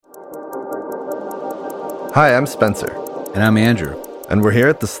Hi, I'm Spencer. And I'm Andrew. And we're here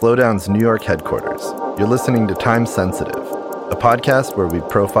at the Slowdown's New York headquarters. You're listening to Time Sensitive, a podcast where we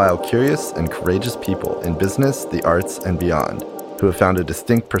profile curious and courageous people in business, the arts, and beyond who have found a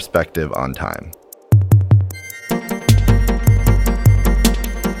distinct perspective on time.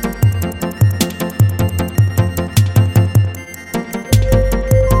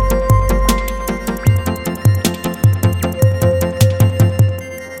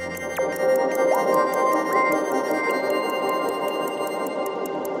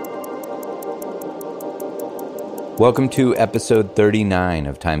 Welcome to episode 39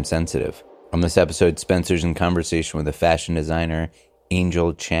 of Time Sensitive. On this episode, Spencer's in conversation with a fashion designer,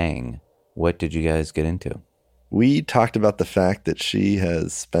 Angel Chang. What did you guys get into? We talked about the fact that she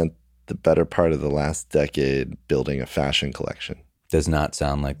has spent the better part of the last decade building a fashion collection. Does not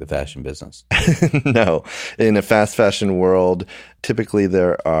sound like the fashion business. No. In a fast fashion world, typically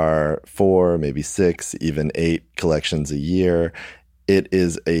there are 4, maybe 6, even 8 collections a year. It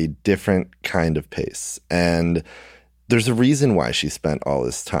is a different kind of pace. And there's a reason why she spent all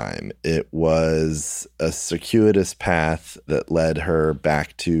this time. It was a circuitous path that led her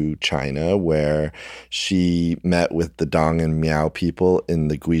back to China, where she met with the Dong and Miao people in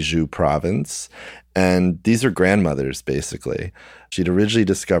the Guizhou province. And these are grandmothers, basically. She'd originally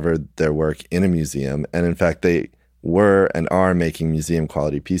discovered their work in a museum. And in fact, they were and are making museum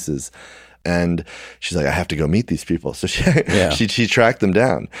quality pieces. And she's like, I have to go meet these people. So she tracked them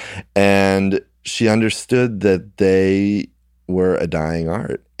down. And she understood that they were a dying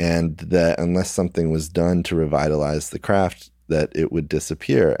art and that unless something was done to revitalize the craft, that it would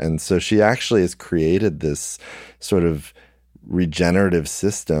disappear. And so she actually has created this sort of regenerative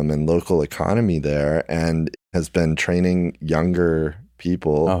system and local economy there and has been training younger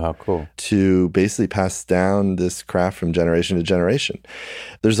people to basically pass down this craft from generation to generation.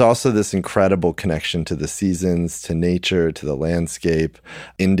 There's also this incredible connection to the seasons, to nature, to the landscape,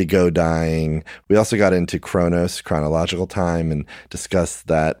 indigo dyeing. We also got into Chronos, chronological time, and discussed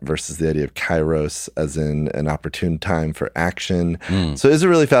that versus the idea of Kairos as in an opportune time for action. So it's a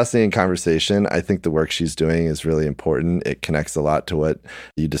really fascinating conversation. I think the work she's doing is really important. It connects a lot to what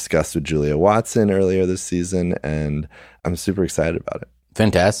you discussed with Julia Watson earlier this season, and I'm super excited about it.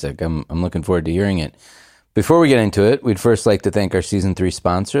 Fantastic. I'm looking forward to hearing it. Before we get into it, we'd first like to thank our Season 3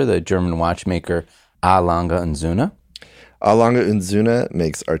 sponsor, the German watchmaker A. Lange & Söhne. A. Lange & Söhne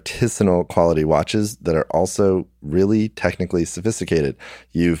makes artisanal quality watches that are also really technically sophisticated.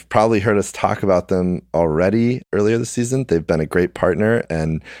 You've probably heard us talk about them already earlier this season. They've been a great partner,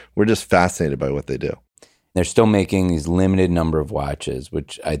 and we're just fascinated by what they do. They're still making these limited number of watches,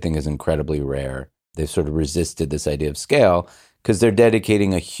 which I think is incredibly rare. They've sort of resisted this idea of scale because they're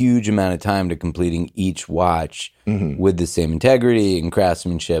dedicating a huge amount of time to completing each watch with the same integrity and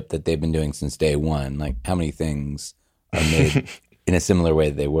craftsmanship that they've been doing since day one. Like, how many things are made in a similar way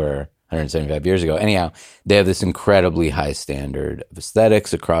that they were 175 years ago? Anyhow, they have this incredibly high standard of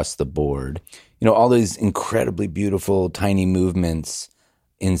aesthetics across the board. You know, all these incredibly beautiful tiny movements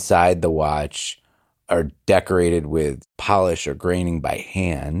inside the watch are decorated with polish or graining by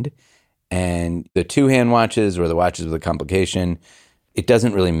hand. And the two-hand watches or the watches with a complication, it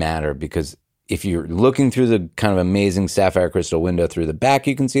doesn't really matter because if you're looking through the kind of amazing sapphire crystal window through the back,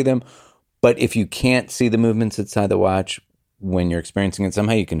 you can see them. But if you can't see the movements inside the watch when you're experiencing it,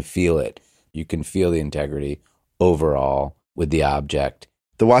 somehow you can feel it. You can feel the integrity overall with the object.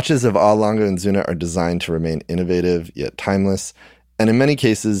 The watches of A. Lange & Söhne are designed to remain innovative yet timeless. And in many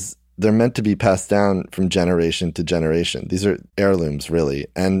cases, they're meant to be passed down from generation to generation. These are heirlooms, really.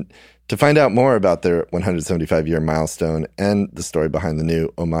 And to find out more about their 175-year milestone and the story behind the new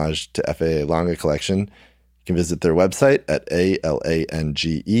homage to F.A. Lange collection, you can visit their website at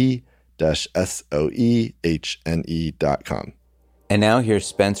alange-soehne.com. And now here's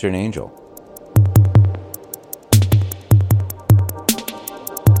Spencer and Angel.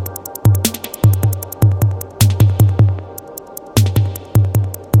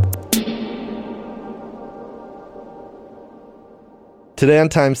 Today on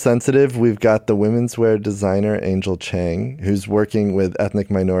Time Sensitive, we've got the women's wear designer Angel Chang, who's working with ethnic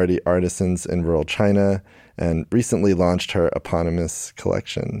minority artisans in rural China and recently launched her eponymous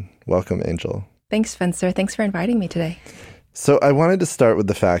collection. Welcome, Angel. Thanks, Spencer. Thanks for inviting me today. So I wanted to start with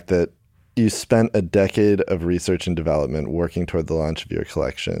the fact that you spent a decade of research and development working toward the launch of your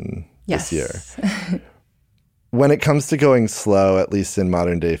collection this year. When it comes to going slow, at least in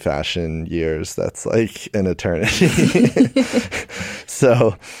modern day fashion years, that's like an eternity.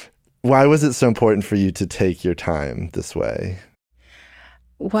 So why was it so important for you to take your time this way?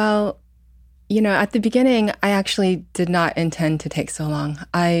 Well, you know, at the beginning, I actually did not intend to take so long.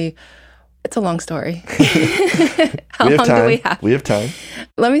 It's a long story. How long do we have? We have time.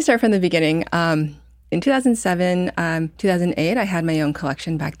 Let me start from the beginning. In 2007, 2008, I had my own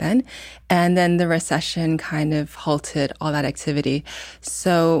collection back then. And then the recession kind of halted all that activity.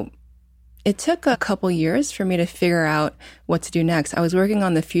 So it took a couple years for me to figure out what to do next. I was working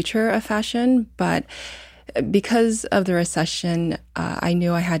on the future of fashion, but because of the recession, I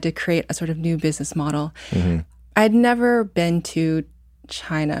knew I had to create a sort of new business model. Mm-hmm. I'd never been to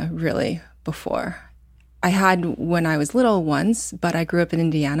China really before. I had when I was little once, but I grew up in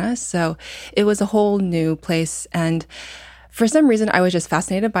Indiana, so it was a whole new place. And for some reason, I was just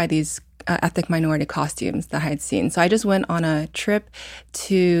fascinated by these ethnic minority costumes that I had seen. So I just went on a trip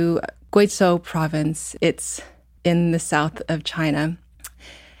to Guizhou province. It's in the south of China.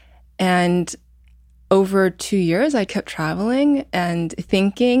 And over 2 years, I kept traveling and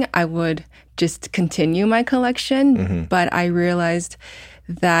thinking I would just continue my collection, mm-hmm. but I realized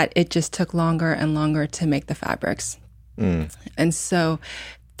that it just took longer and longer to make the fabrics. And so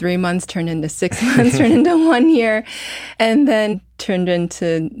 3 months turned into 6 months, turned into 1 year, and then turned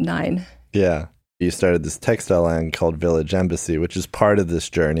into 9. Yeah. You started this textile line called Village Embassy, which is part of this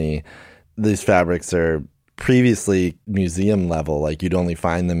journey. These fabrics are previously museum level, like you'd only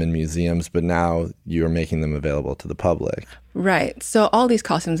find them in museums, but now you're making them available to the public. Right. So all these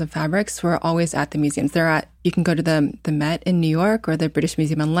costumes and fabrics were always at the museums. You can go to the Met in New York or the British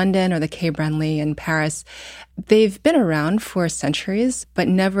Museum in London or the Quai Branly in Paris. They've been around for centuries, but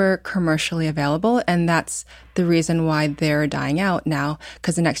never commercially available. And that's the reason why they're dying out now,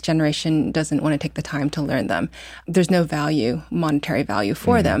 because the next generation doesn't want to take the time to learn them. There's no monetary value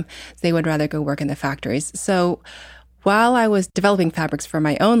for them. They would rather go work in the factories. So while I was developing fabrics for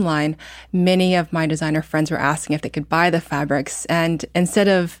my own line, many of my designer friends were asking if they could buy the fabrics. And instead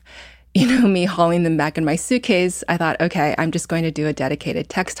of, me hauling them back in my suitcase, I thought, okay, I'm just going to do a dedicated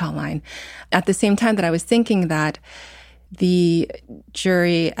textile line. At the same time that I was thinking that, the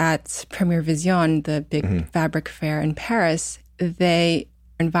jury at Premiere Vision, the big fabric fair in Paris, they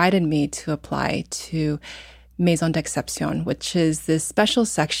invited me to apply to Maison d'Exception, which is this special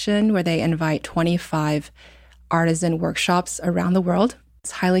section where they invite 25 artisan workshops around the world.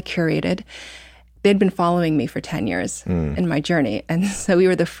 It's highly curated. They'd been following me for 10 years in my journey. And so we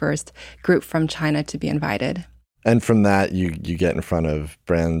were the first group from China to be invited. And from that, you get in front of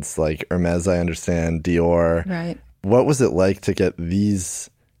brands like Hermès, I understand, Dior. Right. What was it like to get these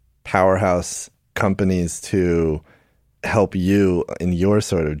powerhouse companies to help you in your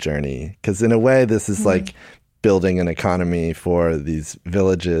sort of journey? Because in a way, this is like building an economy for these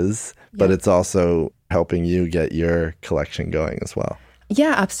villages, but it's also helping you get your collection going as well.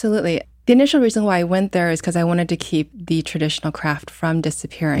 Yeah, absolutely. The initial reason why I went there is because I wanted to keep the traditional craft from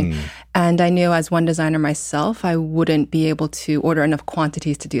disappearing. And I knew as one designer myself, I wouldn't be able to order enough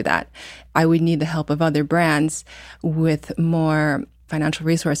quantities to do that. I would need the help of other brands with more financial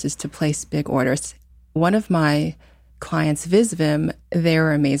resources to place big orders. One of my clients, Visvim, they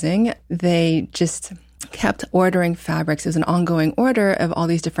were amazing. They just kept ordering fabrics. It was an ongoing order of all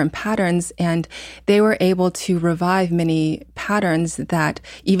these different patterns, and they were able to revive many patterns that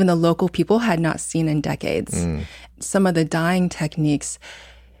even the local people had not seen in decades. Some of the dyeing techniques,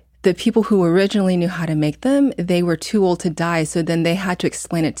 the people who originally knew how to make them, they were too old to dye, so then they had to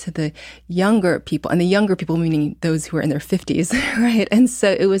explain it to the younger people, and the younger people meaning those who were in their 50s, right? And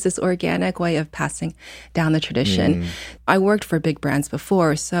so it was this organic way of passing down the tradition. I worked for big brands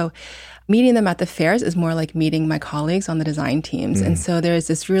before, so meeting them at the fairs is more like meeting my colleagues on the design teams. And so there's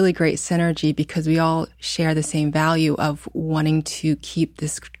this really great synergy because we all share the same value of wanting to keep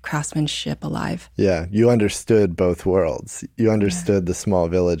this craftsmanship alive. Yeah, you understood both worlds. You understood the small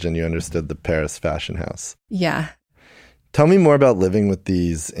village and you understood the Paris fashion house. Yeah. Tell me more about living with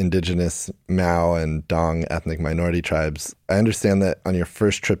these indigenous Mao and Dong ethnic minority tribes. I understand that on your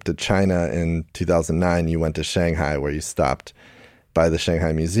first trip to China in 2009, you went to Shanghai, where you stopped by the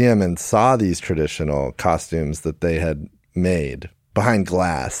Shanghai Museum and saw these traditional costumes that they had made behind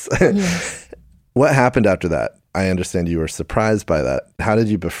glass. Yes. What happened after that? I understand you were surprised by that. How did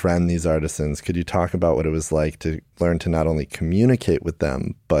you befriend these artisans? Could you talk about what it was like to learn to not only communicate with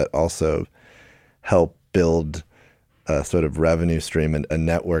them, but also help build a sort of revenue stream and a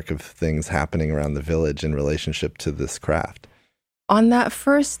network of things happening around the village in relationship to this craft? On that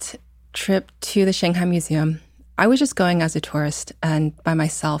first trip to the Shanghai Museum, I was just going as a tourist and by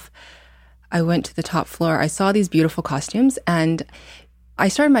myself. I went to the top floor. I saw these beautiful costumes, and I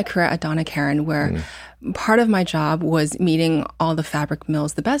started my career at Donna Karan, where part of my job was meeting all the fabric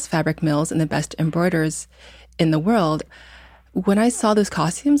mills, the best fabric mills and the best embroiderers in the world. when I saw those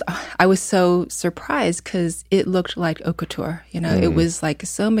costumes, I was so surprised because it looked like haute couture. You know, it was like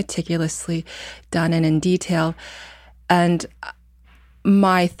so meticulously done and in detail. And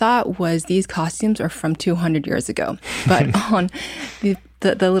my thought was these costumes are from 200 years ago. But on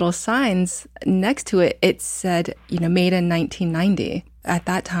the little signs next to it, it said, you know, made in 1990. At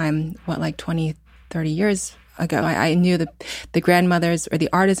that time, like 20, 30 years ago, I knew the grandmothers or the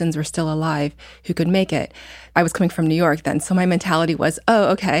artisans were still alive who could make it. I was coming from New York then, so my mentality was, oh,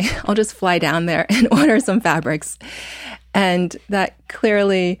 okay, I'll just fly down there and order some fabrics. And that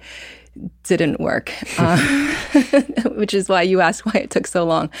clearly didn't work, which is why you asked why it took so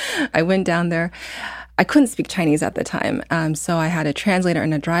long. I went down there. I couldn't speak Chinese at the time, so I had a translator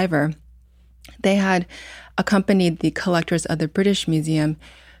and a driver. They had accompanied the collectors of the British Museum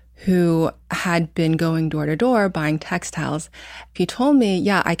who had been going door to door buying textiles. He told me,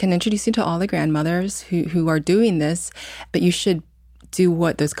 yeah, I can introduce you to all the grandmothers who are doing this, but you should do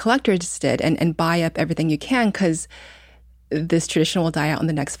what those collectors did and buy up everything you can because this tradition will die out in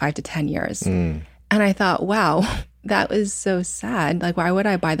the next 5 to 10 years. And I thought, wow, that was so sad. Like, why would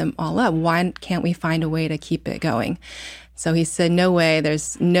I buy them all up? Why can't we find a way to keep it going? So he said, no way,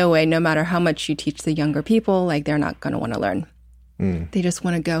 there's no way, no matter how much you teach the younger people, like they're not going to want to learn. They just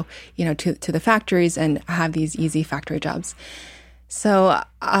want to go, you know, to the factories and have these easy factory jobs. So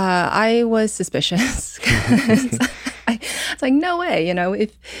I was suspicious. I was like, no way, you know,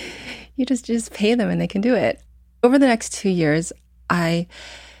 if you just pay them and they can do it. Over the next 2 years, I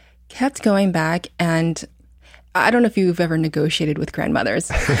kept going back, and I don't know if you've ever negotiated with grandmothers,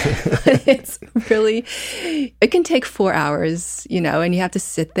 but it's really, it can take 4 hours, you know, and you have to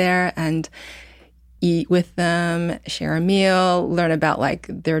sit there and eat with them, share a meal, learn about like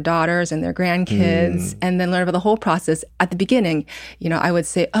their daughters and their grandkids, and then learn about the whole process. At the beginning, you know, I would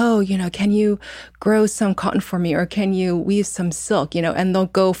say, oh, you know, can you grow some cotton for me? Or can you weave some silk? You know, and they'll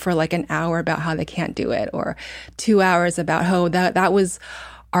go for like an hour about how they can't do it, or 2 hours about how that was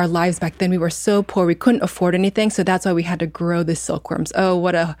our lives back then. We were so poor, we couldn't afford anything. So that's why we had to grow the silkworms. Oh,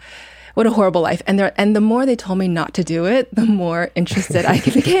 what a horrible life. And the more they told me not to do it, the more interested I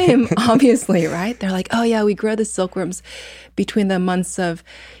became, obviously, right? They're like, oh yeah, we grow the silkworms between the months of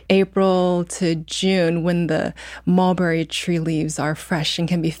April to June when the mulberry tree leaves are fresh and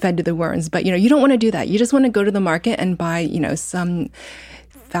can be fed to the worms. But, you know, you don't want to do that. You just want to go to the market and buy, you know, some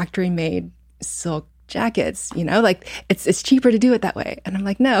factory made silk jackets, you know, like it's cheaper to do it that way. And I'm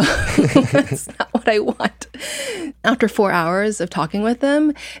like, no, that's not what I want. After 4 hours of talking with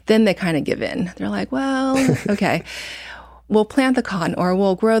them, then they kind of give in. They're like, well, okay, we'll plant the cotton or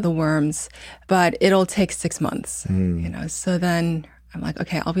we'll grow the worms, but it'll take 6 months, you know? So then I'm like,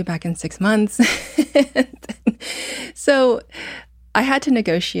 okay, I'll be back in 6 months. So I had to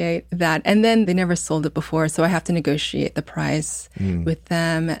negotiate that. And then they never sold it before. So I have to negotiate the price with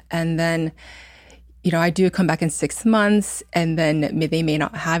them. And then, you know, I do come back in 6 months, and then they may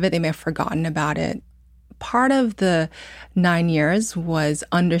not have it. They may have forgotten about it. Part of the 9 years was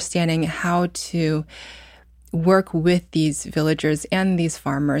understanding how to work with these villagers and these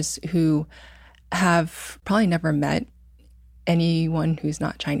farmers who have probably never met anyone who's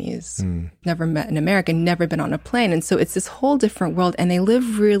not Chinese, never met an American, never been on a plane. And so it's this whole different world, and they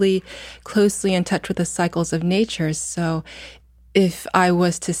live really closely in touch with the cycles of nature. So if I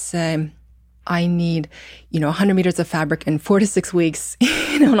was to say, I need, you know, 100 meters of fabric in 4 to 6 weeks,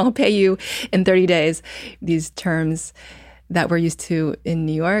 you know, and I'll pay you in 30 days. These terms that we're used to in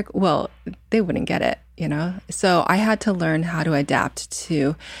New York, well, they wouldn't get it, you know? So I had to learn how to adapt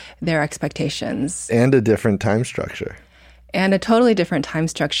to their expectations. And a different time structure. And a totally different time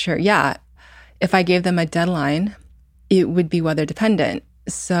structure. Yeah. If I gave them a deadline, it would be weather dependent.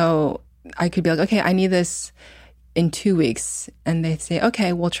 So I could be like, okay, I need this in 2 weeks. And they'd say,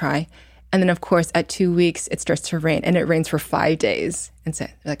 okay, we'll try. And then, of course, at 2 weeks, it starts to rain, and it rains for 5 days. And so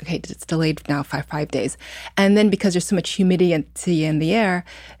they're like, okay, it's delayed now 5 days. And then because there's so much humidity in the air,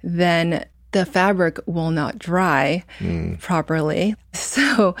 then the fabric will not dry properly.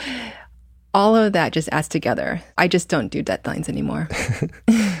 So all of that just adds together. I just don't do deadlines anymore.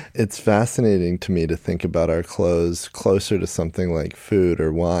 It's fascinating to me to think about our clothes closer to something like food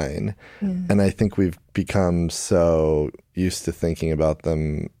or wine. And I think we've become so used to thinking about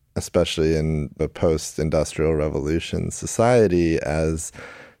them, especially in the post-industrial revolution society, as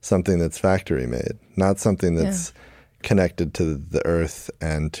something that's factory made, not something that's connected to the earth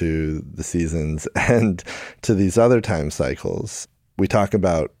and to the seasons and to these other time cycles. We talk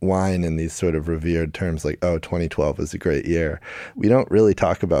about wine in these sort of revered terms like, oh, 2012 was a great year. We don't really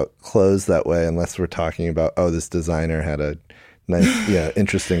talk about clothes that way unless we're talking about, oh, this designer had a Nice, yeah,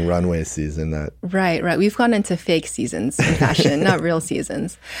 interesting runway season. That Right. We've gone into fake seasons in fashion, not real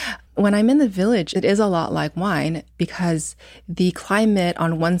seasons. When I'm in the village, it is a lot like wine because the climate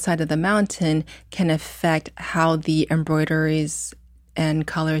on one side of the mountain can affect how the embroideries and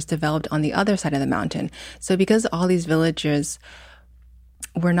colors developed on the other side of the mountain. So because all these villages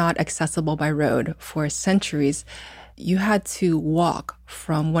were not accessible by road for centuries, you had to walk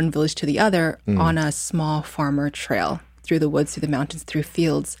from one village to the other on a small farmer trail through the woods, through the mountains, through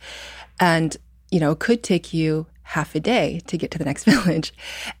fields. And, it could take you half a day to get to the next village.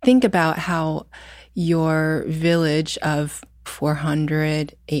 Think about how your village of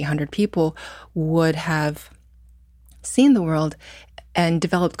 400, 800 people would have seen the world and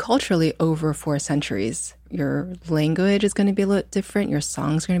developed culturally over 4 centuries. Your language is going to be a little different. Your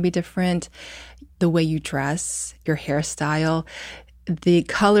songs are going to be different. The way you dress, your hairstyle, the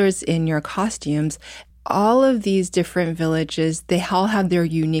colors in your costumes, all of these different villages, they all have their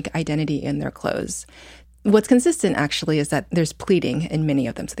unique identity in their clothes. What's consistent, actually, is that there's pleating in many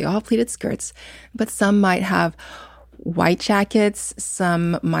of them. So they all have pleated skirts, but some might have white jackets,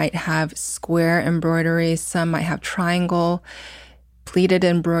 some might have square embroidery, some might have triangle pleated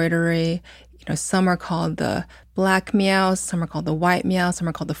embroidery. Some are called the black meow, some are called the white meow, some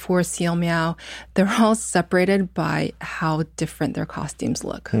are called the 4 seal meow. They're all separated by how different their costumes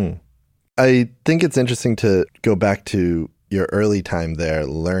look. I think it's interesting to go back to your early time there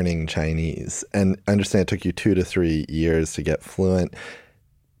learning Chinese. And I understand it took you 2 to 3 years to get fluent.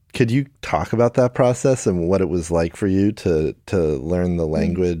 Could you talk about that process and what it was like for you to learn the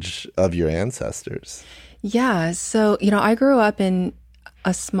language of your ancestors? Yeah. So, I grew up in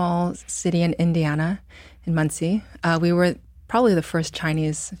a small city in Indiana, in Muncie. We were probably the first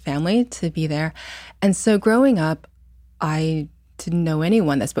Chinese family to be there. And so growing up, I didn't know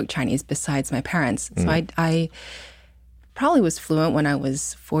anyone that spoke Chinese besides my parents. So I probably was fluent when I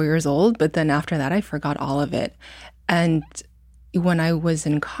was 4 years old, but then after that, I forgot all of it. And when I was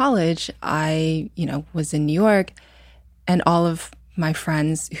in college, I, was in New York, and all of my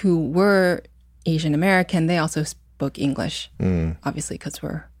friends who were Asian American, they also spoke English, obviously, because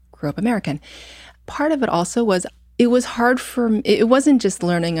grew up American. Part of it also was, it was hard for me. It wasn't just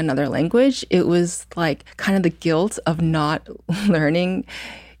learning another language. It was like kind of the guilt of not learning,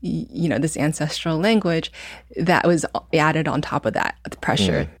 this ancestral language that was added on top of that, the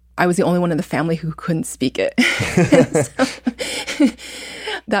pressure. I was the only one in the family who couldn't speak it. So,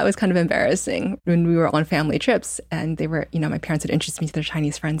 that was kind of embarrassing when we were on family trips and they were, my parents would introduce me to their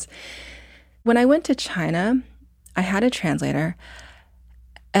Chinese friends. When I went to China, I had a translator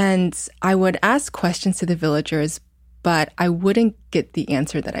and I would ask questions to the villagers, but I wouldn't get the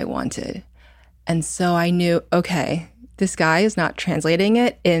answer that I wanted. And so I knew, okay, this guy is not translating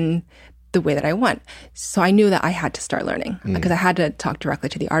it in the way that I want. So I knew that I had to start learning because I had to talk directly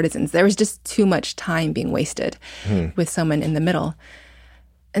to the artisans. There was just too much time being wasted with someone in the middle.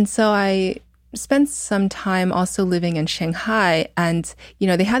 And so I spent some time also living in Shanghai, and,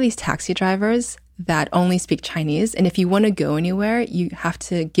 they have these taxi drivers that only speak Chinese. And if you want to go anywhere, you have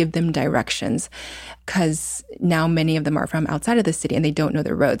to give them directions because now many of them are from outside of the city and they don't know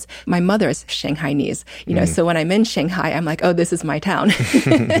the roads. My mother is Shanghainese, so when I'm in Shanghai, I'm like, oh, this is my town.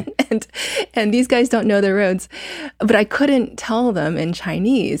 and these guys don't know the roads. But I couldn't tell them in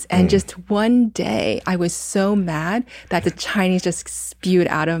Chinese. And just one day, I was so mad that the Chinese just spewed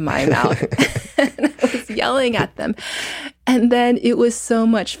out of my mouth. And I was yelling at them. And then it was so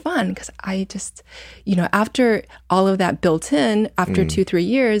much fun because I just, after all of that built in, after 2-3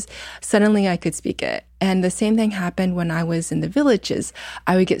 years, suddenly I could speak it. And the same thing happened when I was in the villages.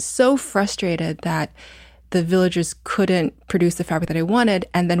 I would get so frustrated that the villagers couldn't produce the fabric that I wanted.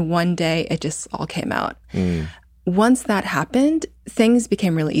 And then one day it just all came out. Once that happened, things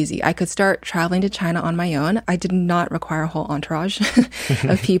became really easy. I could start traveling to China on my own. I did not require a whole entourage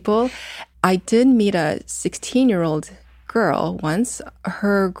of people. I did meet a 16-year-old girl once.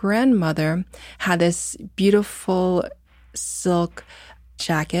 Her grandmother had this beautiful silk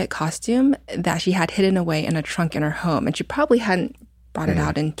jacket costume that she had hidden away in a trunk in her home. And she probably hadn't brought it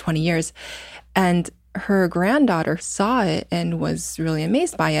out in 20 years. And her granddaughter saw it and was really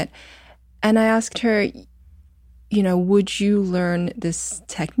amazed by it. And I asked her, would you learn this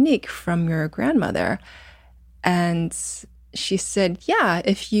technique from your grandmother? And she said, yeah,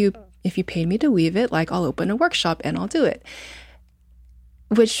 if you paid me to weave it, I'll open a workshop and I'll do it.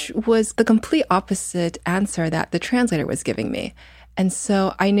 Which was the complete opposite answer that the translator was giving me. And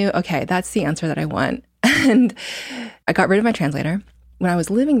so I knew, okay, that's the answer that I want. And I got rid of my translator. When I was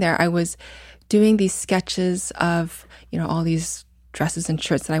living there, I was doing these sketches of, all these dresses and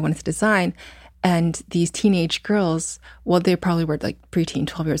shirts that I wanted to design. And these teenage girls, well, they probably were like preteen,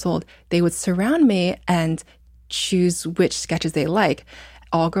 12 years old. They would surround me and choose which sketches they like.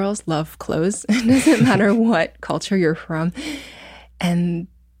 All girls love clothes. It doesn't matter what culture you're from. And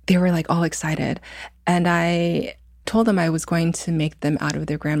they were like all excited. And I told them I was going to make them out of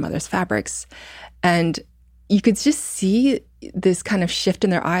their grandmother's fabrics. And you could just see this kind of shift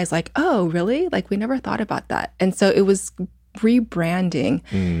in their eyes, like, oh, really? Like, we never thought about that. And so it was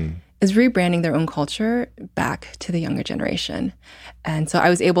rebranding. Is rebranding their own culture back to the younger generation. And so I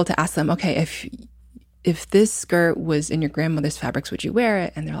was able to ask them, okay, if this skirt was in your grandmother's fabrics, would you wear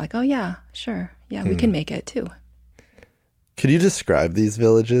it? And they're like, oh, yeah, sure. Yeah, we can make it too. Could you describe these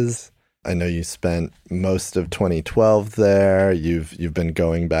villages? I know you spent most of 2012 there. You've been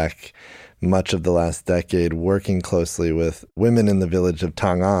going back much of the last decade working closely with women in the village of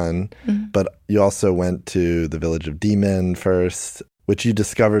Tang'an, but you also went to the village of Dimen first, which you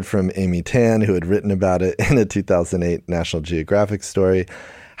discovered from Amy Tan, who had written about it in a 2008 National Geographic story.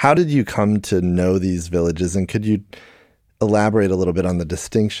 How did you come to know these villages, and could you elaborate a little bit on the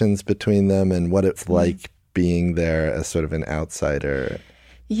distinctions between them and what it's like being there as sort of an outsider?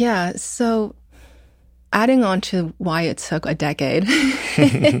 Yeah, so adding on to why it took a decade,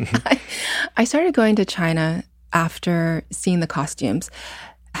 I started going to China after seeing the costumes.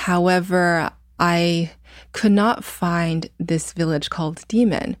 However, I could not find this village called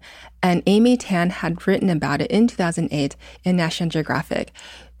Dimen. And Amy Tan had written about it in 2008 in National Geographic.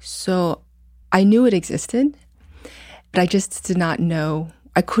 So I knew it existed, but I just did not know.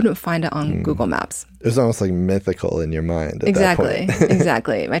 I couldn't find it on Google Maps. It was almost like mythical in your mind at that point.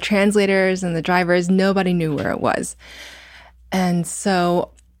 Exactly. My translators and the drivers, nobody knew where it was. And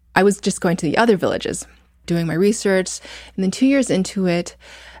so I was just going to the other villages, doing my research. And then 2 years into it,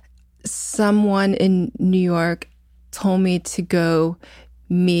 someone in New York told me to go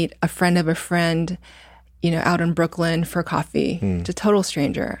meet a friend of a friend, out in Brooklyn for coffee. It's a total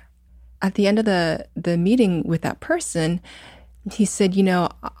stranger. At the end of the meeting with that person, he said,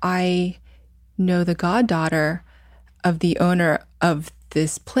 I know the goddaughter of the owner of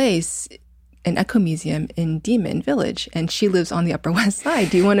this place, an eco museum in Dimen Village, and she lives on the Upper West Side.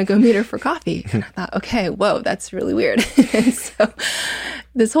 Do you want to go meet her for coffee? And I thought, okay, whoa, that's really weird. And so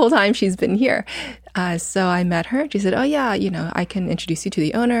this whole time she's been here. So I met her. She said, oh yeah, I can introduce you to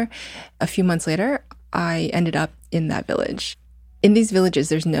the owner. A few months later, I ended up in that village. In these villages,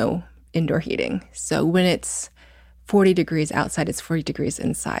 there's no indoor heating. So when it's 40 degrees outside, it's 40 degrees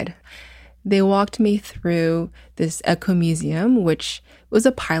inside. They walked me through this eco museum, which was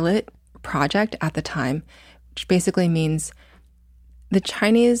a pilot project at the time, which basically means the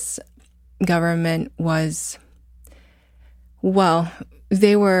Chinese government was,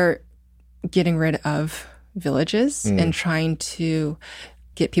 they were getting rid of villages and trying to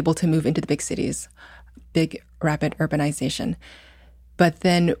get people to move into the big cities, big rapid urbanization. But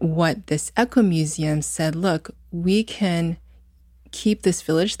then what this eco museum said, look, we can keep this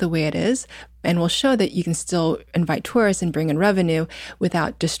village the way it is, and we'll show that you can still invite tourists and bring in revenue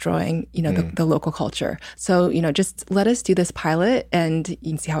without destroying, the local culture. So, just let us do this pilot and you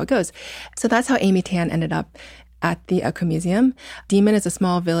can see how it goes. So that's how Amy Tan ended up at the Eco Museum. Dimen is a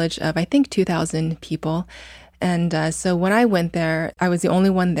small village of, I think, 2,000 people. And so when I went there, I was the only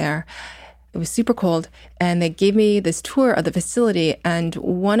one there. It was super cold, and they gave me this tour of the facility, and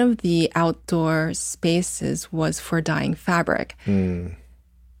one of the outdoor spaces was for dyeing fabric.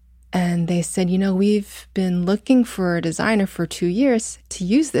 And they said, we've been looking for a designer for 2 years to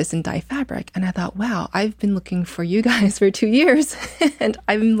use this and dye fabric. And I thought, wow, I've been looking for you guys for 2 years, and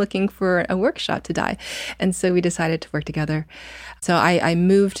I've been looking for a workshop to dye. And so we decided to work together. So I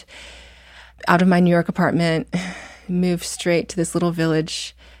moved out of my New York apartment, moved straight to this little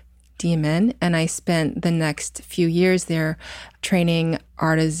village, Dimen, and I spent the next few years there training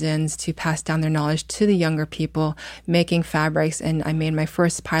artisans to pass down their knowledge to the younger people, making fabrics, and I made my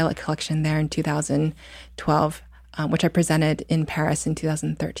first pilot collection there in 2012, which I presented in Paris in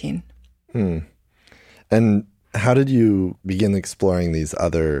 2013. And how did you begin exploring these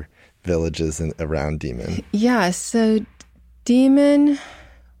other villages around Dimen? Yeah, so Dimen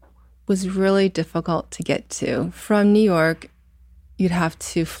was really difficult to get to. From New York, you'd have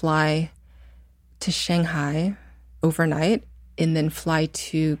to fly to Shanghai overnight and then fly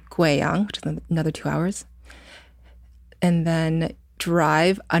to Guiyang, which is another 2 hours, and then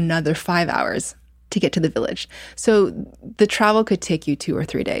drive another 5 hours to get to the village. So the travel could take you 2 or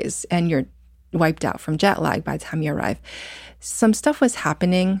 3 days, and you're wiped out from jet lag by the time you arrive. Some stuff was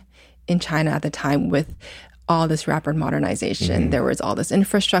happening in China at the time with all this rapid modernization. There was all this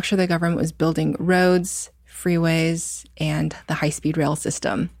infrastructure. The government was building roads, freeways, and the high-speed rail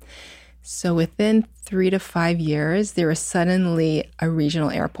system. So within 3 to 5 years, there was suddenly a regional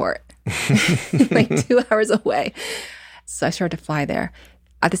airport, like 2 hours away. So I started to fly there.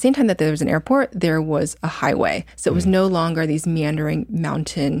 At the same time that there was an airport, there was a highway. So it was no longer these meandering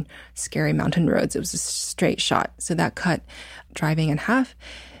scary mountain roads. It was a straight shot. So that cut driving in half.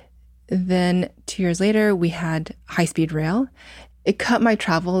 Then 2 years later, we had high-speed rail. It cut my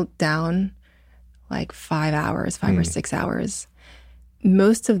travel down like 5 hours, 5 or 6 hours.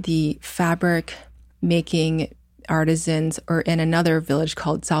 Most of the fabric making artisans are in another village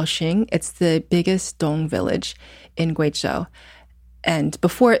called Zhaoxing. It's the biggest Dong village in Guizhou. And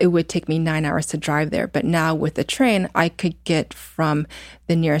before, it would take me 9 hours to drive there. But now with the train, I could get from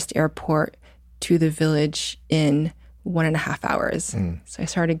the nearest airport to the village in 1.5 hours. So I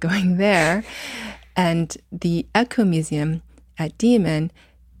started going there. And the Eco Museum at Diemen,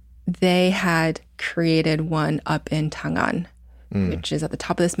 they had created one up in Tang'an, which is at the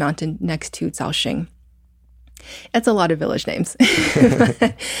top of this mountain next to Zhaoxing. It's a lot of village names.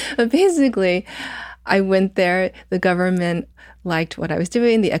 But basically, I went there. The government liked what I was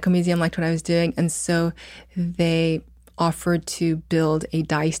doing. The Eco Museum liked what I was doing. And so they offered to build a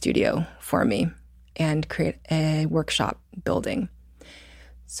dye studio for me and create a workshop building.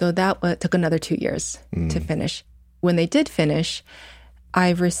 So that took another 2 years to finish. When they did finish,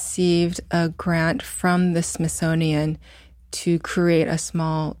 I received a grant from the Smithsonian to create a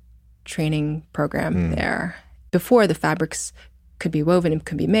small training program there. Before, the fabrics could be woven and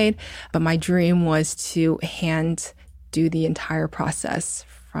could be made, but my dream was to hand do the entire process,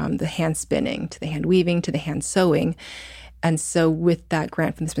 from the hand spinning to the hand weaving to the hand sewing. And so with that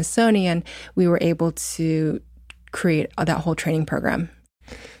grant from the Smithsonian, we were able to create that whole training program.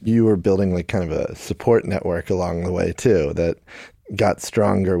 You were building like kind of a support network along the way too, that got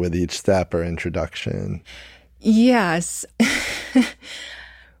stronger with each step or introduction. Yes.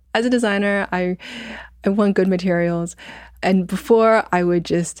 As a designer, I want good materials. And before, I would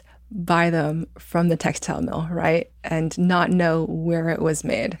just buy them from the textile mill, right? And not know where it was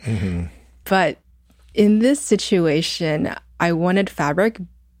made. But in this situation, I wanted fabric,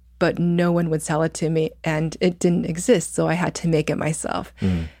 but no one would sell it to me, and it didn't exist. So I had to make it myself.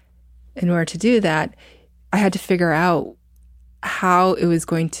 In order to do that, I had to figure out how it was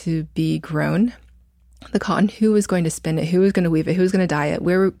going to be grown, the cotton, who was going to spin it, who was going to weave it, who was going to dye it,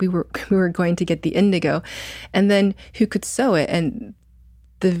 where we were going to get the indigo, and then who could sew it. And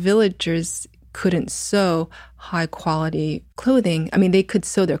the villagers couldn't sew high quality clothing. I mean, they could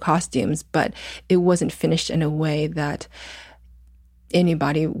sew their costumes, but it wasn't finished in a way that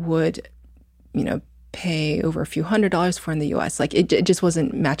anybody would, pay over a few $100s for in the US. Like it just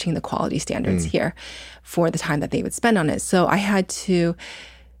wasn't matching the quality standards here for the time that they would spend on it. So I had to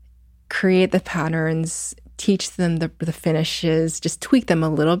create the patterns, teach them the finishes, just tweak them a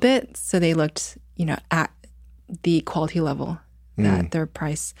little bit so they looked, at the quality level that their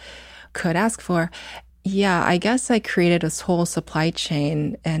price could ask for. Yeah, I guess I created this whole supply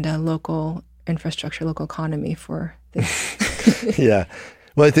chain and a local infrastructure, local economy for this. Yeah.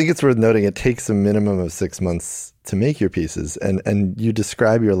 Well, I think it's worth noting it takes a minimum of 6 months to make your pieces. And you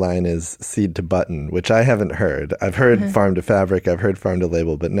describe your line as seed to button, which I haven't heard. I've heard farm to fabric, I've heard farm to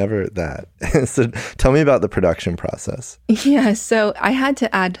label, but never that. So tell me about the production process. Yeah, so I had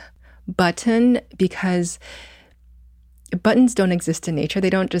to add button because buttons don't exist in nature. They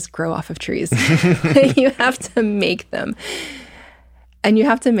don't just grow off of trees. You have to make them. And you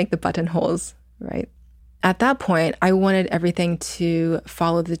have to make the buttonholes, right? At that point, I wanted everything to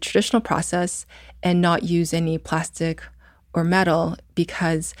follow the traditional process and not use any plastic or metal,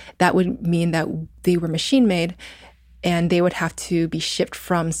 because that would mean that they were machine made and they would have to be shipped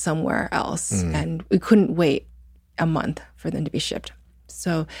from somewhere else. And we couldn't wait a month for them to be shipped.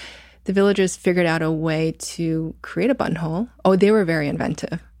 So the villagers figured out a way to create a buttonhole. Oh, they were very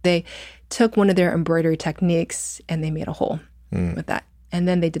inventive. They took one of their embroidery techniques and they made a hole with that. And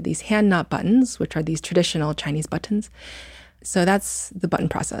then they did these hand knot buttons, which are these traditional Chinese buttons. So that's the button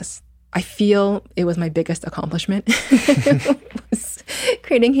process. I feel it was my biggest accomplishment, was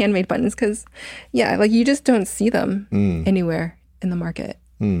creating handmade buttons, because, you just don't see them anywhere in the market.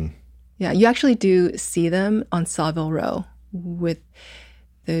 Yeah, you actually do see them on Savile Row with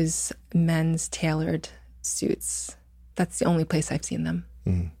those men's tailored suits. That's the only place I've seen them.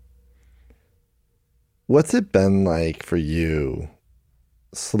 What's it been like for you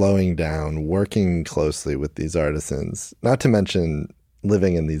slowing down, working closely with these artisans, not to mention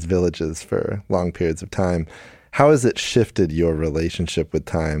living in these villages for long periods of time? How has it shifted your relationship with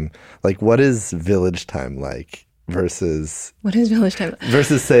time? Like, what is village time like versus What is village time?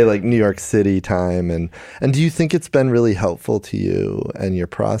 versus say like New York City time, and do you think it's been really helpful to you and your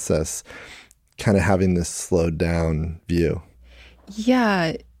process kind of having this slowed down view?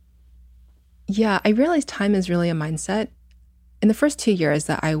 Yeah. I realized time is really a mindset. In the first 2 years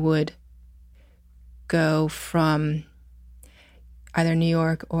that I would go from either New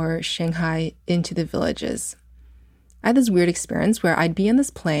York or Shanghai into the villages, I had this weird experience where I'd be in this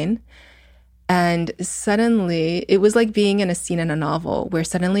plane and suddenly it was like being in a scene in a novel where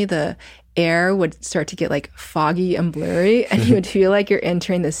suddenly the air would start to get like foggy and blurry and you would feel like you're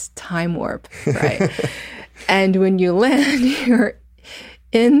entering this time warp, right? And when you land, you're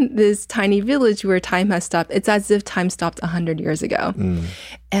in this tiny village where time has stopped. It's as if time stopped 100 years ago.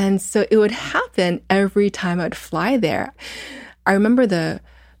 And so it would happen every time I'd fly there. I remember the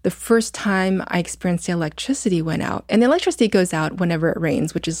first time I experienced the electricity went out. And the electricity goes out whenever it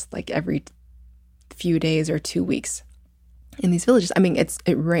rains, which is like every few days or 2 weeks in these villages. I mean, it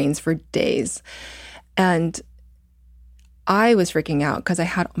rains for days. And I was freaking out because I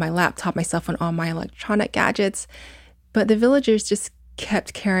had my laptop, my cell phone, all my electronic gadgets. But the villagers just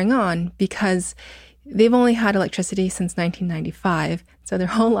kept carrying on because they've only had electricity since 1995. So their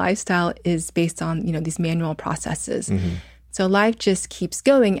whole lifestyle is based on, these manual processes. Mm-hmm. So life just keeps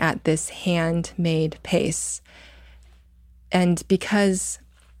going at this handmade pace. And because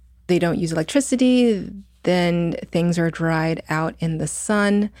they don't use electricity, then things are dried out in the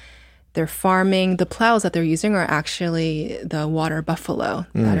sun. They're farming. The plows that they're using are actually the water buffalo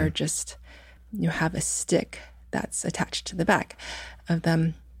that are just, have a stick that's attached to the back of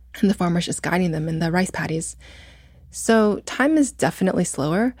them. And the farmer's just guiding them in the rice paddies. So time is definitely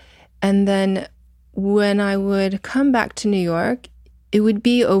slower. And then when I would come back to New York, it would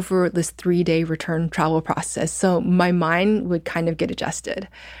be over this 3-day return travel process. So my mind would kind of get adjusted,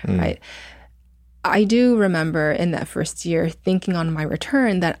 right? I do remember in that first year thinking on my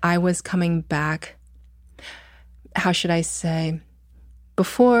return that I was coming back, how should I say,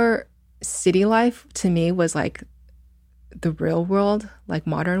 before city life to me was like the real world, like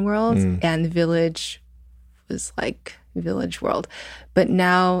modern world, and village was like village world. But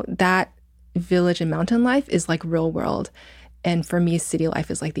now that village and mountain life is like real world. And for me, city life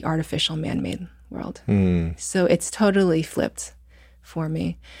is like the artificial man-made world. So it's totally flipped for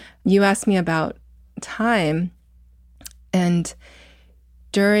me. You asked me about time, and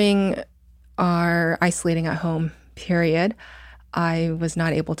during our isolating at home period, I was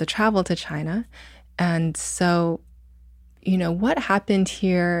not able to travel to China. And so, what happened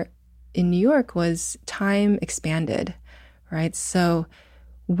here in New York was time expanded, right? So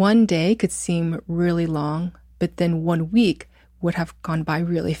one day could seem really long, but then 1 week would have gone by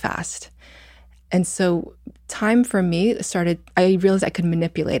really fast. And so time for me I realized I could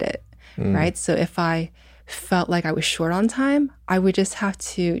manipulate it, right? So if I felt like I was short on time, I would just have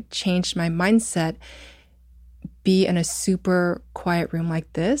to change my mindset, be in a super quiet room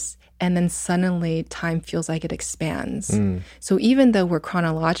like this, and then suddenly time feels like it expands. So even though we're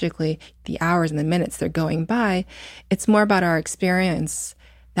chronologically, the hours and the minutes, they're going by, it's more about our experience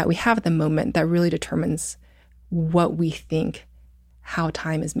that we have at the moment that really determines what we think, how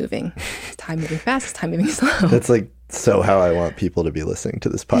time is moving. Is time moving fast? Is time moving slow? That's like so how I want people to be listening to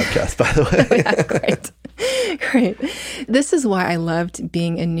this podcast, by the way. Yeah, great. This is why I loved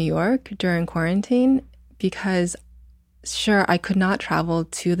being in New York during quarantine, because sure, I could not travel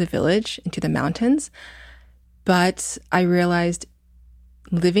to the village, into the mountains, but I realized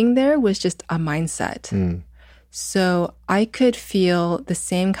living there was just a mindset. So I could feel the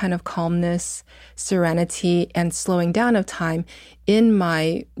same kind of calmness, serenity, and slowing down of time in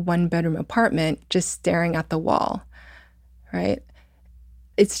my 1-bedroom apartment, just staring at the wall, right?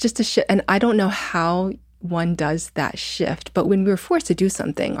 It's just a shift. And I don't know how one does that shift, but when we're forced to do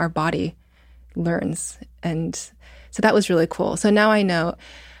something, our body learns. And so that was really cool. So now I know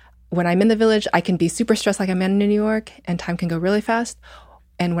when I'm in the village, I can be super stressed like I'm in New York, and time can go really fast.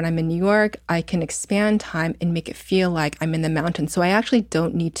 And when I'm in New York, I can expand time and make it feel like I'm in the mountains. So I actually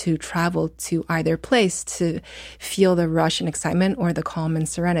don't need to travel to either place to feel the rush and excitement or the calm and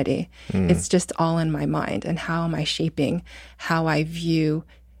serenity. It's just all in my mind. And how am I shaping how I view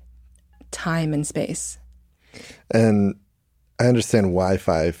time and space? And I understand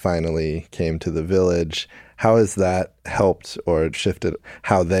Wi-Fi finally came to the village. How has that helped or shifted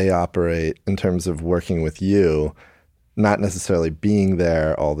how they operate in terms of working with you? Not necessarily being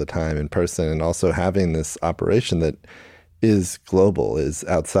there all the time in person, and also having this operation that is global, is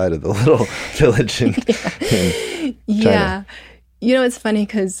outside of the little village in China. Yeah. It's funny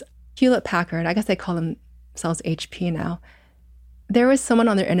because Hewlett-Packard, I guess they call themselves HP now, there was someone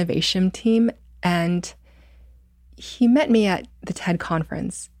on their innovation team, and he met me at the TED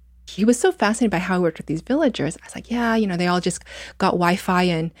conference. He was so fascinated by how I worked with these villagers. I was like, yeah, they all just got Wi-Fi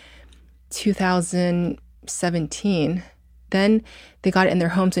in 2017. Then they got it in their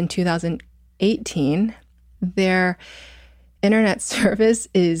homes in 2018. Their internet service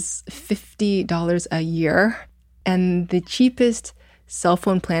is $50 a year. And the cheapest cell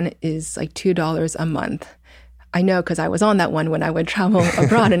phone plan is like $2 a month. I know because I was on that one when I would travel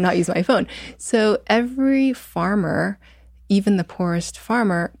abroad and not use my phone. So every farmer, even the poorest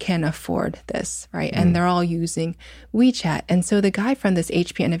farmer, can afford this, right? And they're all using WeChat. And so the guy from this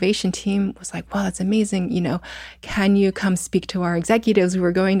HP innovation team was like, wow, that's amazing. Can you come speak to our executives who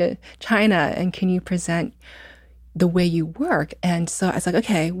are going to China, and can you present the way you work? And so I was like,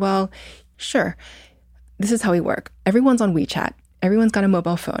 okay, well, sure. This is how we work. Everyone's on WeChat. Everyone's got a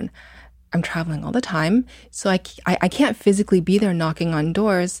mobile phone. I'm traveling all the time. So I can't physically be there knocking on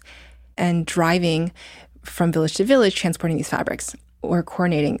doors and driving from village to village, transporting these fabrics or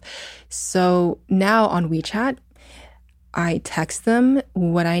coordinating. So now on WeChat, I text them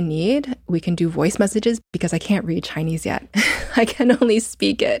what I need. We can do voice messages because I can't read Chinese yet. I can only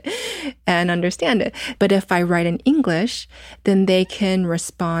speak it and understand it. But if I write in English, then they can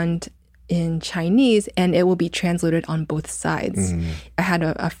respond in Chinese and it will be translated on both sides. I had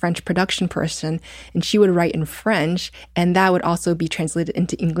a French production person and she would write in French and that would also be translated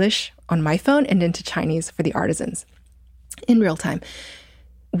into English on my phone and into Chinese for the artisans in real time.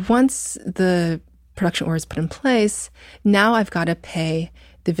 Once the production order is put in place, now I've got to pay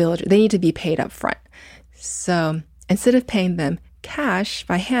the villager. They need to be paid up front. So instead of paying them cash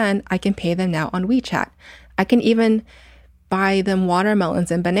by hand, I can pay them now on WeChat. I can even buy them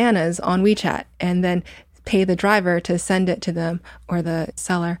watermelons and bananas on WeChat and then pay the driver to send it to them or the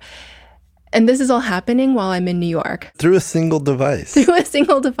seller. And this is all happening while I'm in New York. Through a single device. Through a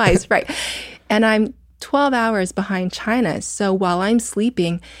single device, right. And I'm 12 hours behind China. So while I'm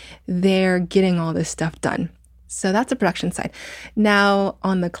sleeping, they're getting all this stuff done. So that's the production side. Now,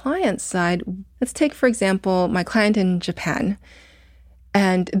 on the client side, let's take, for example, my client in Japan.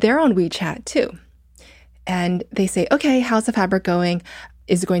 And they're on WeChat too. And they say, okay, how's the fabric going?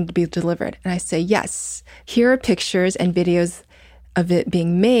 Is it going to be delivered? And I say, yes. Here are pictures and videos of it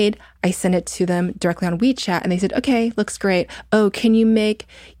being made. I send it to them directly on WeChat. And they said, okay, looks great. Oh, can you make,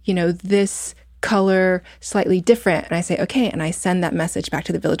 this color slightly different? And I say, okay. And I send that message back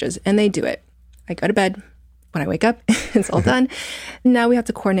to the villagers and they do it. I go to bed. When I wake up, it's all done. Now we have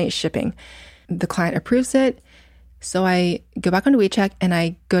to coordinate shipping. The client approves it. So I go back onto WeChat and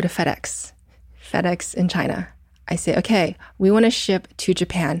I go to FedEx in China. I say, okay, we want to ship to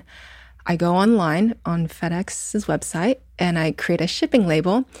Japan. I go online on FedEx's website and I create a shipping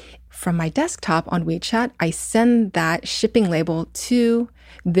label. From my desktop on WeChat, I send that shipping label to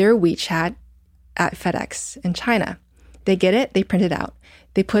their WeChat at FedEx in China. They get it, they print it out.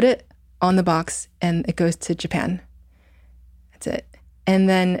 They put it on the box and it goes to Japan. That's it. And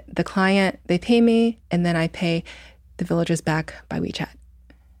then the client, they pay me and then I pay the villagers back by WeChat.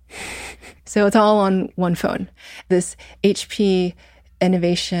 So it's all on one phone. This HP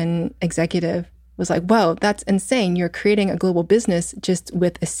innovation executive was like, whoa, that's insane. You're creating a global business just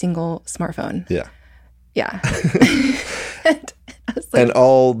with a single smartphone. Yeah. Yeah. And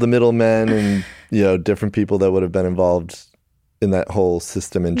all the middlemen and, different people that would have been involved in that whole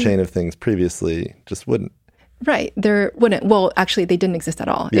system and chain of things previously just wouldn't. Right. There wouldn't. Well, actually, they didn't exist at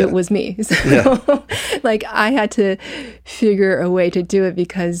all. Yeah. It was me. So, I had to figure a way to do it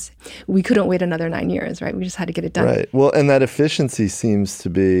because we couldn't wait another 9 years, right? We just had to get it done. Right. Well, and that efficiency seems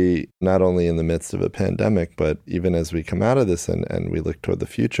to be not only in the midst of a pandemic, but even as we come out of this and we look toward the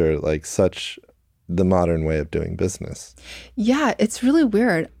future, such the modern way of doing business. Yeah, it's really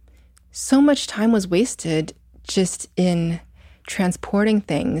weird. So much time was wasted just in transporting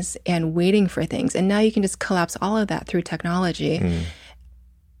things and waiting for things. And now you can just collapse all of that through technology.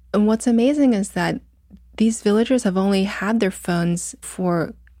 And what's amazing is that these villagers have only had their phones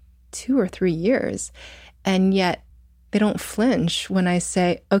for 2 or 3 years. And yet they don't flinch when I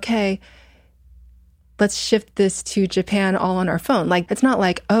say, okay, let's shift this to Japan all on our phone. It's not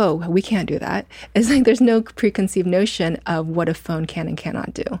like, oh, we can't do that. It's like there's no preconceived notion of what a phone can and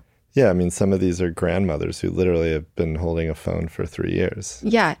cannot do. Yeah, I mean, some of these are grandmothers who literally have been holding a phone for 3 years.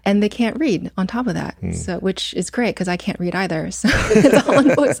 Yeah, and they can't read on top of that, so which is great because I can't read either. So it's all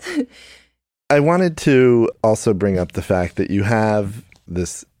on voice. I wanted to also bring up the fact that you have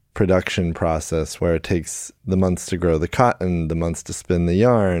this production process where it takes the months to grow the cotton, the months to spin the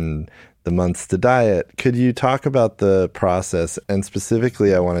yarn, the months to dye it. Could you talk about the process? And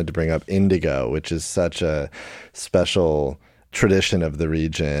specifically, I wanted to bring up indigo, which is such a special tradition of the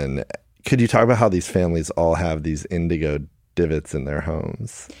region. Could you talk about how these families all have these indigo divots in their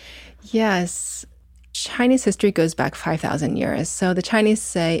homes? Yes. Chinese history goes back 5,000 years. So the Chinese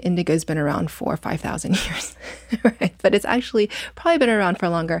say indigo's been around for 5,000 years, right? But it's actually probably been around for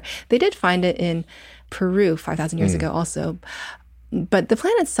longer. They did find it in Peru 5,000 years ago also. But the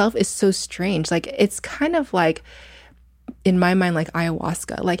plant itself is so strange. Like, it's kind of like, in my mind, like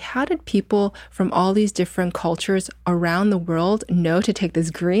ayahuasca. Like, how did people from all these different cultures around the world know to take this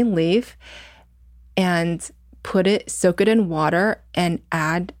green leaf and soak it in water and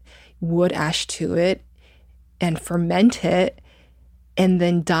add wood ash to it and ferment it and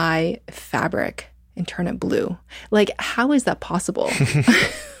then dye fabric and turn it blue? Like, how is that possible?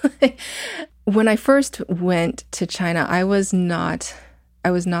 When I first went to China, I was not a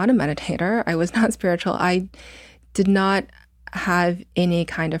meditator. I was not spiritual. I did not have any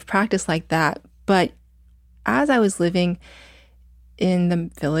kind of practice like that. But as I was living in the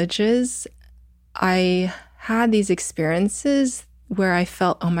villages, I had these experiences where I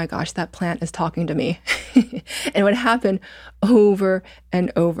felt, oh my gosh, that plant is talking to me. And it would happen over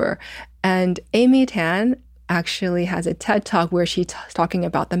and over. And Amy Tan actually has a TED Talk where she's talking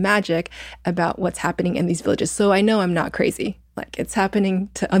about the magic, about what's happening in these villages. So I know I'm not crazy. Like, it's happening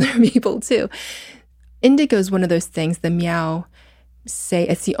to other people too. Indigo is one of those things, the Miao say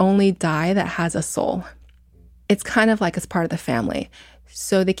it's the only dye that has a soul. It's kind of like it's part of the family.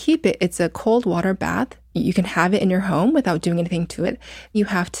 So they keep it. It's a cold water bath. You can have it in your home without doing anything to it. You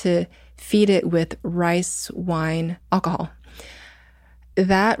have to feed it with rice wine alcohol.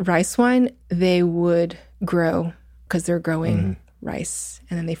 That rice wine, they would grow because they're growing rice,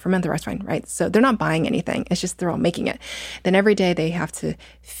 and then they ferment the rice wine, right? So they're not buying anything. It's just they're all making it. Then every day they have to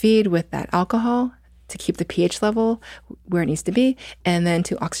feed with that alcohol to keep the pH level where it needs to be, and then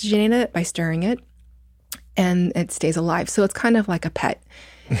to oxygenate it by stirring it, and it stays alive. So it's kind of like a pet.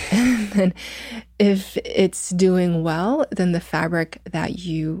 And then if it's doing well, then the fabric that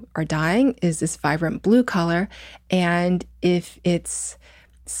you are dyeing is this vibrant blue color. And if it's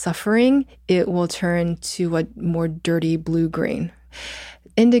suffering, it will turn to a more dirty blue-green.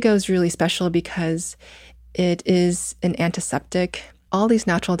 Indigo is really special because it is an antiseptic. All these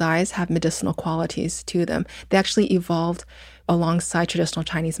natural dyes have medicinal qualities to them. They actually evolved alongside traditional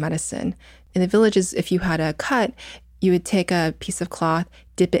Chinese medicine. In the villages, if you had a cut, you would take a piece of cloth,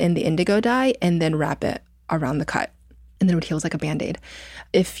 dip it in the indigo dye, and then wrap it around the cut. And then it would heal like a Band-Aid.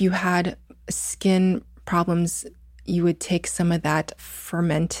 If you had skin problems, you would take some of that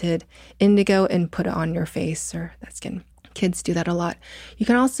fermented indigo and put it on your face or that skin. Kids do that a lot. You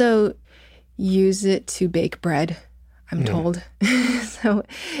can also use it to bake bread, I'm told. So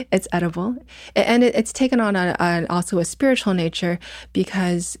it's edible. And it's taken on also a spiritual nature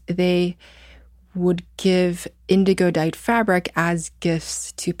because they would give indigo dyed fabric as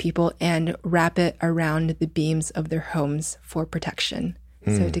gifts to people and wrap it around the beams of their homes for protection.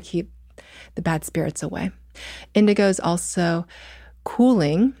 So to keep the bad spirits away. Indigo is also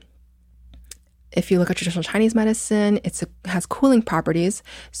cooling. If you look at traditional Chinese medicine, it has cooling properties.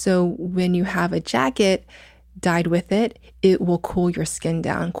 So when you have a jacket dyed with it, it will cool your skin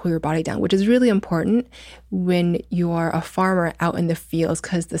down, cool your body down, which is really important when you are a farmer out in the fields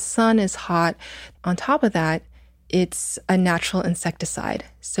because the sun is hot. On top of that, it's a natural insecticide.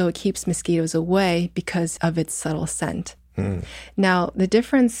 So it keeps mosquitoes away because of its subtle scent. Now, the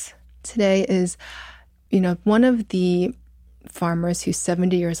difference today is, one of the farmers who's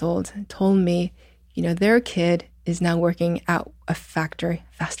 70 years old told me, their kid is now working at a factory,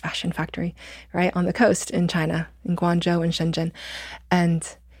 fast fashion factory, right, on the coast in China, in Guangzhou and Shenzhen. And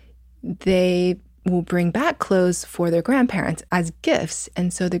they will bring back clothes for their grandparents as gifts.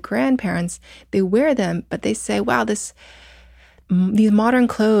 And so the grandparents, they wear them, but they say, wow, these modern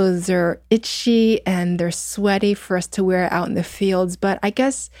clothes are itchy and they're sweaty for us to wear out in the fields. But I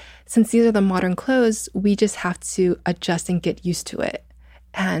guess since these are the modern clothes, we just have to adjust and get used to it.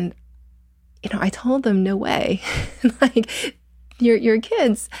 And I told them, no way. Like, your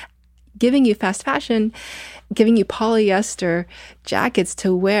kids giving you fast fashion, giving you polyester jackets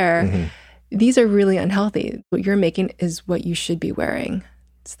to wear, these are really unhealthy. What you're making is what you should be wearing.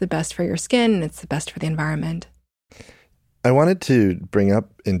 It's the best for your skin, and it's the best for the environment. I wanted to bring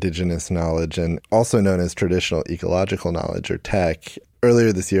up indigenous knowledge, and also known as traditional ecological knowledge, or TEK.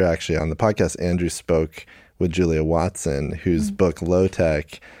 Earlier this year, actually, on the podcast, Andrew spoke with Julia Watson, whose book, Low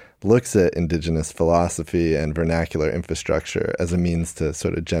Tech, looks at indigenous philosophy and vernacular infrastructure as a means to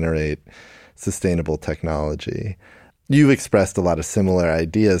sort of generate sustainable technology. You've expressed a lot of similar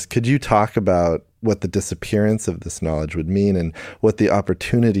ideas. Could you talk about what the disappearance of this knowledge would mean and what the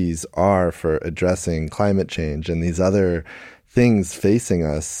opportunities are for addressing climate change and these other things facing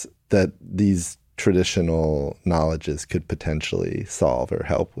us that these traditional knowledges could potentially solve or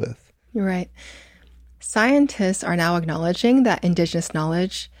help with? You're right. Scientists are now acknowledging that indigenous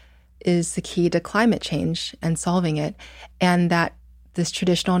knowledge is the key to climate change and solving it, and that this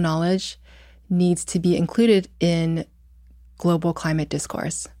traditional knowledge needs to be included in global climate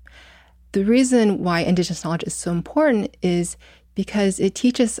discourse. The reason why indigenous knowledge is so important is because it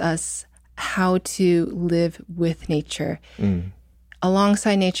teaches us how to live with nature,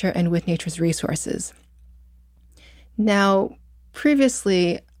 alongside nature and with nature's resources. Now,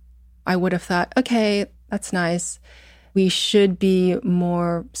 previously, I would have thought, okay, that's nice. We should be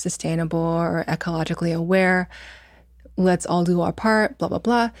more sustainable or ecologically aware. Let's all do our part, blah, blah,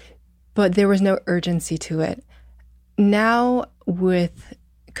 blah. But there was no urgency to it. Now, with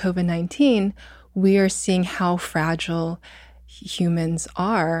COVID-19, we are seeing how fragile humans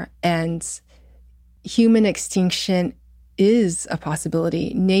are, and human extinction is a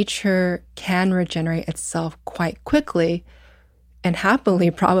possibility. Nature can regenerate itself quite quickly and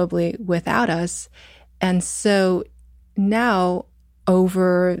happily, probably, without us. And so now,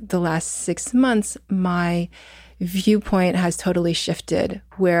 over the last 6 months, my viewpoint has totally shifted.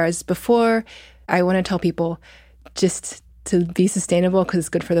 Whereas before, I want to tell people just to be sustainable because it's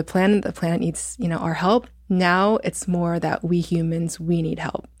good for the planet. The planet needs, our help. Now it's more that we humans, we need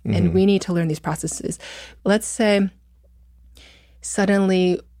help, and we need to learn these processes. Let's say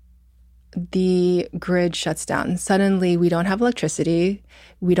suddenly the grid shuts down. Suddenly we don't have electricity.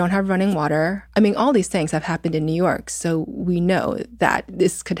 We don't have running water. I mean, all these things have happened in New York, so we know that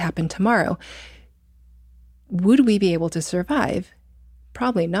this could happen tomorrow. Would we be able to survive?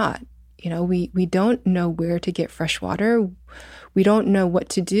 Probably not. We don't know where to get fresh water. We don't know what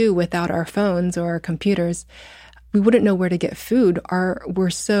to do without our phones or our computers. We wouldn't know where to get food.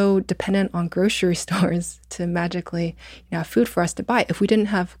 We're so dependent on grocery stores to magically have food for us to buy. If we didn't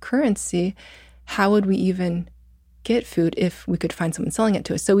have currency, how would we even get food if we could find someone selling it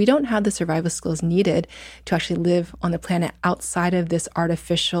to us? So we don't have the survival skills needed to actually live on the planet outside of this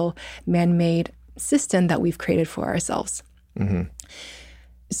artificial, man-made system that we've created for ourselves.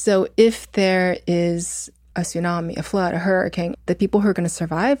 So if there is a tsunami, a flood, a hurricane, the people who are going to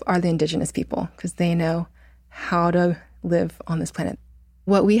survive are the indigenous people because they know how to live on this planet.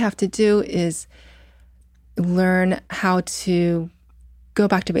 What we have to do is learn how to go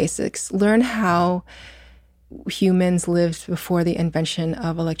back to basics, learn how humans lived before the invention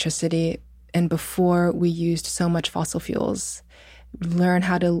of electricity and before we used so much fossil fuels, learn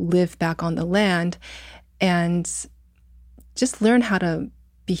how to live back on the land, and just learn how to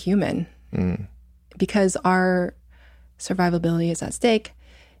be human because our survivability is at stake.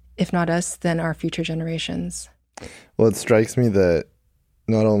 If not us, then our future generations. Well, it strikes me that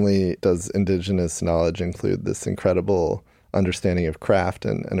not only does indigenous knowledge include this incredible understanding of craft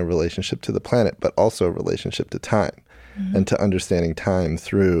and a relationship to the planet, but also a relationship to time and to understanding time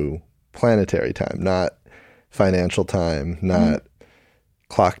through planetary time, not financial time, not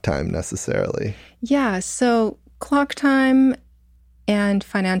clock time necessarily. Yeah, so clock time and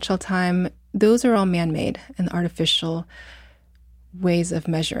financial time, those are all man-made and artificial ways of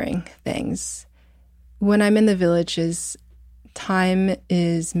measuring things. When I'm in the villages, time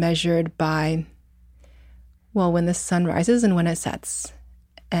is measured by, when the sun rises and when it sets,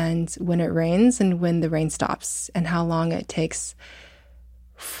 and when it rains and when the rain stops, and how long it takes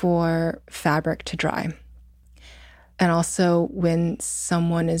for fabric to dry. And also when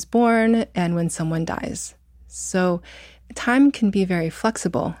someone is born and when someone dies. So time can be very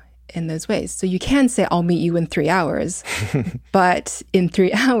flexible in those ways. So you can say, I'll meet you in 3 hours, but in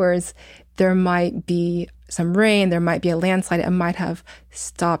 3 hours, there might be some rain, there might be a landslide, it might have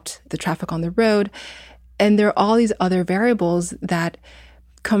stopped the traffic on the road. And there are all these other variables that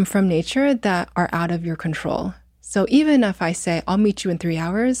come from nature that are out of your control. So even if I say, I'll meet you in 3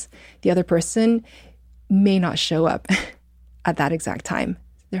 hours, the other person may not show up at that exact time.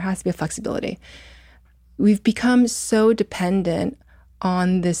 There has to be a flexibility. We've become so dependent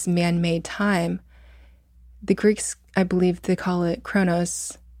on this man-made time. The Greeks, I believe they call it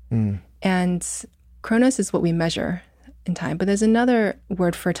chronos. And chronos is what we measure in time. But there's another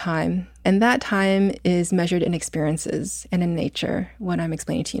word for time. And that time is measured in experiences and in nature, what I'm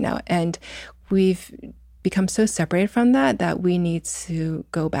explaining to you now. And we've become so separated from that we need to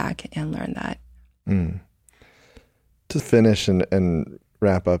go back and learn that. To finish and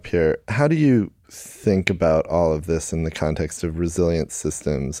wrap up here, how do you think about all of this in the context of resilient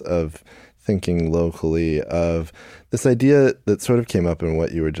systems, of thinking locally, of this idea that sort of came up in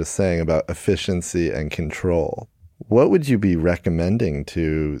what you were just saying about efficiency and control? What would you be recommending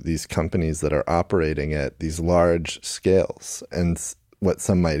to these companies that are operating at these large scales and what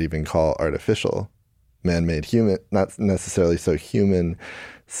some might even call artificial, man-made, human, not necessarily so human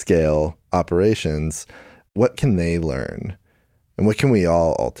scale operations, what can they learn? And what can we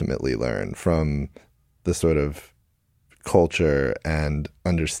all ultimately learn from the sort of culture and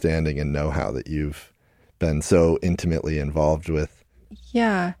understanding and know-how that you've been so intimately involved with?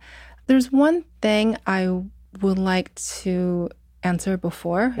 Yeah. There's one thing I would like to answer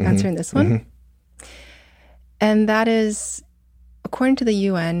before answering this one. And that is, according to the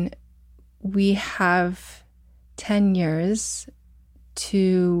UN, we have 10 years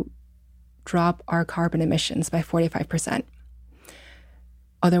to drop our carbon emissions by 45%.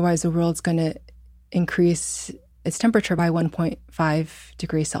 Otherwise, the world's going to increase its temperature by 1.5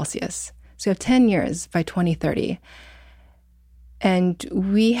 degrees Celsius. So we have 10 years by 2030. And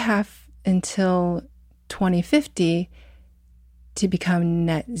we have until 2050 to become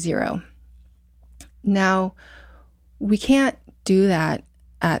net zero. Now, we can't do that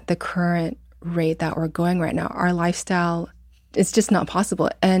at the current rate that we're going right now. Our lifestyle, it's just not possible.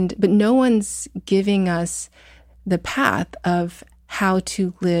 But no one's giving us the path of how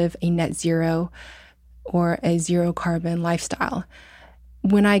to live a net zero or a zero carbon lifestyle.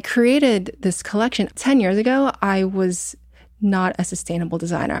 When I created this collection 10 years ago, I was not a sustainable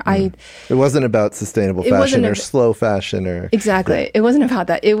designer. It wasn't about sustainable fashion or slow fashion or... Exactly. It wasn't about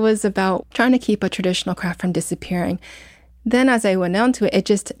that. It was about trying to keep a traditional craft from disappearing. Then as I went on to it, it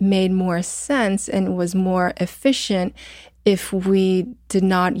just made more sense and was more efficient if we did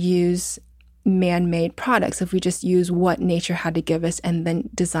not use man-made products, if we just use what nature had to give us and then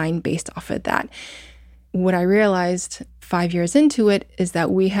design based off of that. What I realized 5 years into it is that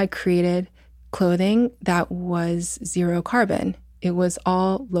we had created clothing that was zero carbon. It was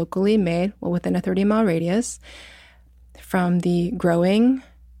all locally made, within a 30-mile radius, from the growing,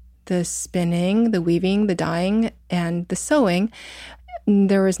 the spinning, the weaving, the dyeing, and the sewing.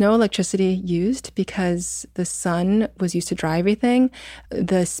 There was no electricity used because the sun was used to dry everything.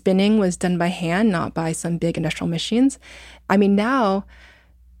 The spinning was done by hand, not by some big industrial machines. I mean, now,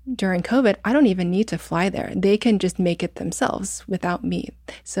 during COVID, I don't even need to fly there. They can just make it themselves without me.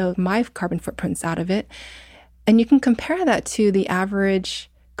 So my carbon footprint's out of it. And you can compare that to the average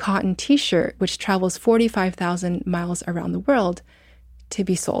cotton t-shirt, which travels 45,000 miles around the world to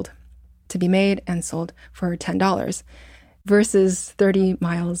be sold, to be made and sold for $10, versus 30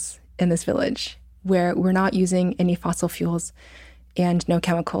 miles in this village where we're not using any fossil fuels and no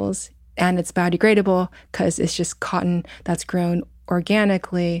chemicals. And it's biodegradable because it's just cotton that's grown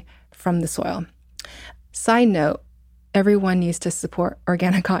organically from the soil. Side note, everyone needs to support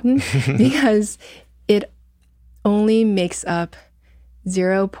organic cotton because it only makes up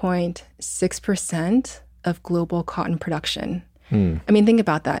 0.6% of global cotton production. I mean, think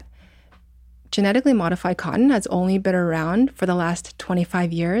about that. Genetically modified cotton has only been around for the last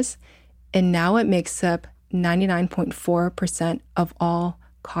 25 years, and now it makes up 99.4% of all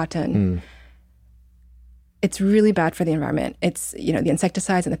cotton. It's really bad for the environment. It's, the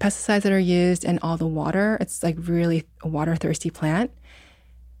insecticides and the pesticides that are used and all the water. It's like really a water-thirsty plant.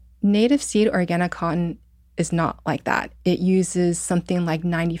 Native seed organic cotton is not like that. It uses something like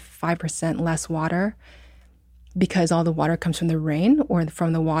 95% less water because all the water comes from the rain or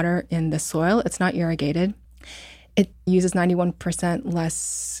from the water in the soil. It's not irrigated. It uses 91%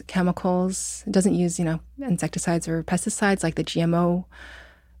 less chemicals. It doesn't use, insecticides or pesticides like the GMO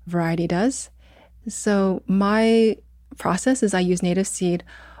variety does. So my process is I use native seed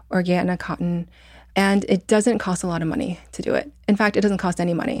organic cotton, and it doesn't cost a lot of money to do it. In fact, it doesn't cost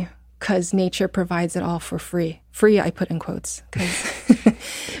any money because nature provides it all for free. Free, I put in quotes, because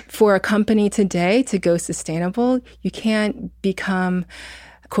for a company today to go sustainable, you can't become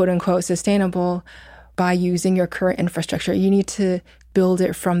quote unquote sustainable by using your current infrastructure. You need to build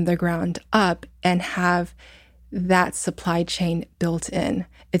it from the ground up and have that supply chain built in.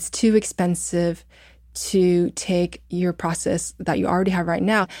 It's too expensive to take your process that you already have right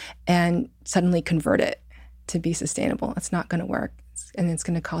now and suddenly convert it to be sustainable. It's not going to work, and it's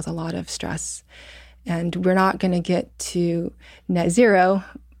going to cause a lot of stress. And we're not going to get to net zero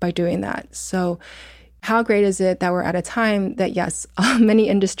by doing that. So how great is it that we're at a time that, yes, many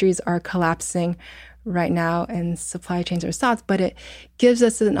industries are collapsing right now and supply chains are stopped, but it gives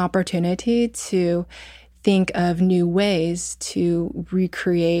us an opportunity to think of new ways to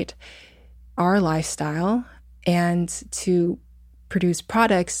recreate our lifestyle and to produce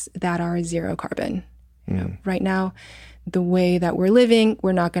products that are zero carbon. Right now, the way that we're living,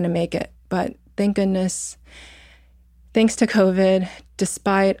 we're not going to make it. But thank goodness, thanks to COVID,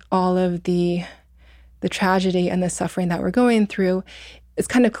 despite all of the tragedy and the suffering that we're going through, it's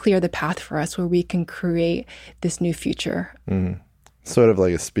kind of clear the path for us where we can create this new future. Sort of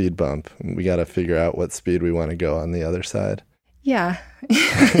like a speed bump. We got to figure out what speed we want to go on the other side. Yeah.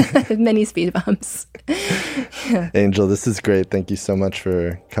 Many speed bumps. Yeah. Angel, this is great. Thank you so much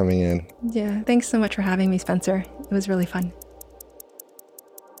for coming in. Yeah. Thanks so much for having me, Spencer. It was really fun.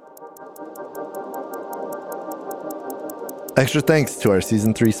 Extra thanks to our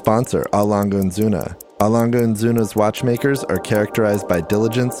Season 3 sponsor, A. Lange & Söhne. A. Lange & Söhne's watchmakers are characterized by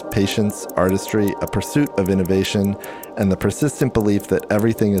diligence, patience, artistry, a pursuit of innovation, and the persistent belief that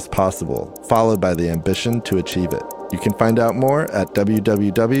everything is possible, followed by the ambition to achieve it. You can find out more at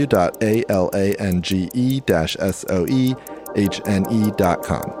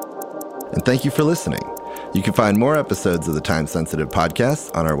www.alange-soehne.com. And thank you for listening. You can find more episodes of the Time Sensitive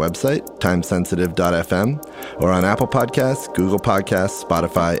podcast on our website, timesensitive.fm, or on Apple Podcasts, Google Podcasts,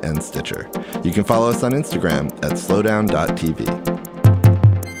 Spotify, and Stitcher. You can follow us on Instagram at slowdown.tv.